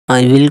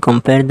I will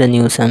compare the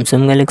new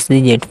Samsung Galaxy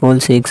Z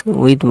Fold 6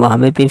 with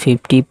Huawei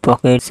P50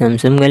 Pocket.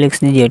 Samsung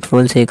Galaxy Z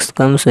Fold 6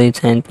 comes with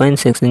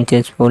 7.6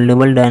 inches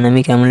foldable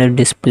dynamic AMOLED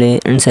display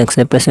and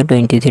success ratio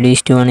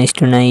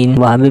 23:1:9.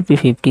 Huawei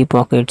P50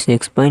 Pocket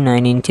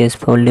 6.9 inches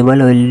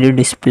foldable OLED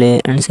display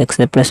and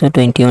success ratio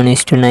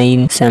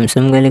 21:9.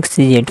 Samsung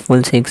Galaxy Z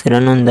Fold 6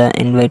 run on the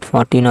Android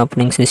 14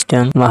 operating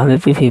system. Huawei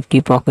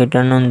P50 Pocket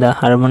run on the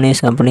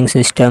Harmonious operating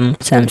system.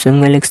 Samsung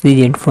Galaxy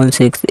Z Fold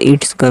 6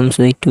 it comes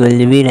with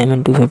 12GB RAM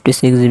and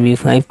 256GB,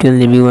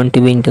 512GB,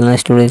 1TB internal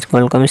storage,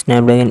 Qualcomm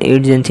Snapdragon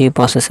 8 Gen 3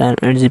 processor,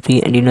 8GB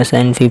Adreno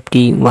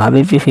 750.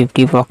 Huawei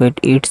P50 Pocket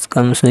it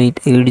comes with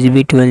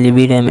 8GB,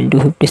 12GB RAM and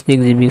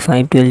 256GB,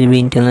 512GB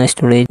internal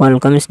storage,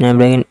 Qualcomm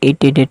Snapdragon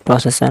 888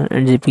 processor,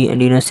 8GB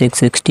Adreno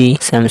 660.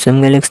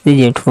 Samsung Galaxy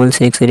Z Fold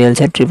 6 real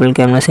set triple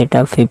camera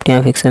setup,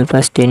 50MP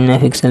plus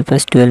 10MP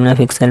plus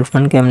 12MP,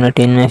 front camera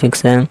 10MP.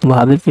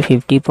 Huawei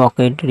P50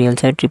 Pocket real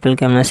set triple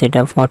camera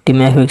setup,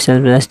 40MP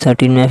plus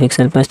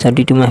 13MP plus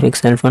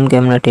 32MP, front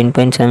camera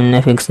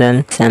 10.7MP.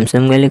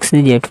 Samsung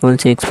Galaxy Z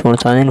Fold 6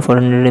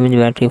 4400 mAh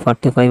battery,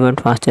 45W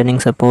fast charging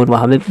support.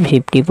 Huawei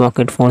P50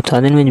 Pocket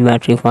 4000 mAh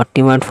battery,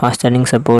 40W fast charging support.